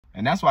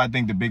And that's why I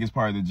think the biggest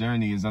part of the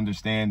journey is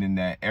understanding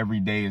that every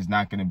day is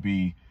not going to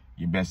be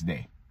your best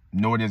day,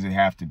 nor does it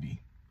have to be.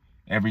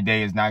 Every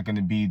day is not going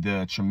to be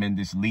the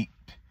tremendous leap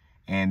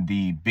and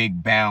the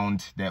big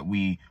bound that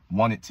we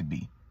want it to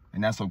be.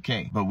 And that's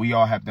okay. But we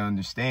all have to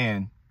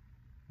understand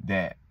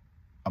that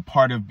a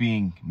part of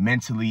being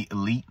mentally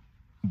elite,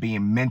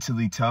 being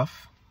mentally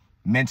tough,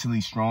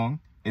 mentally strong,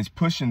 is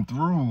pushing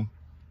through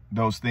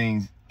those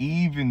things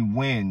even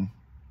when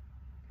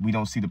we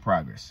don't see the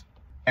progress.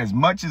 As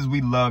much as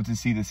we love to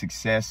see the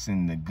success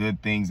and the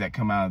good things that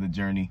come out of the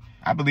journey,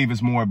 I believe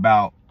it's more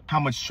about how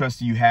much trust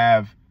do you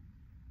have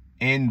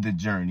in the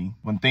journey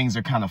when things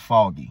are kind of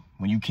foggy,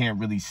 when you can't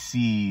really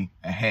see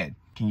ahead.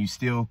 Can you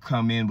still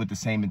come in with the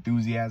same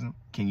enthusiasm?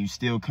 Can you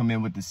still come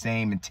in with the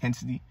same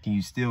intensity? Can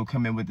you still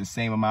come in with the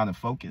same amount of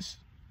focus?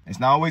 It's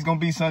not always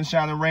going to be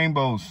sunshine and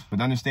rainbows, but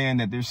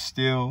understand that there's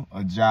still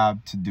a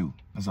job to do.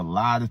 There's a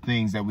lot of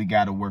things that we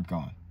got to work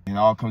on. It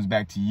all comes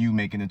back to you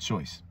making a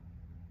choice.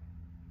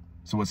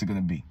 So what's it going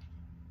to be?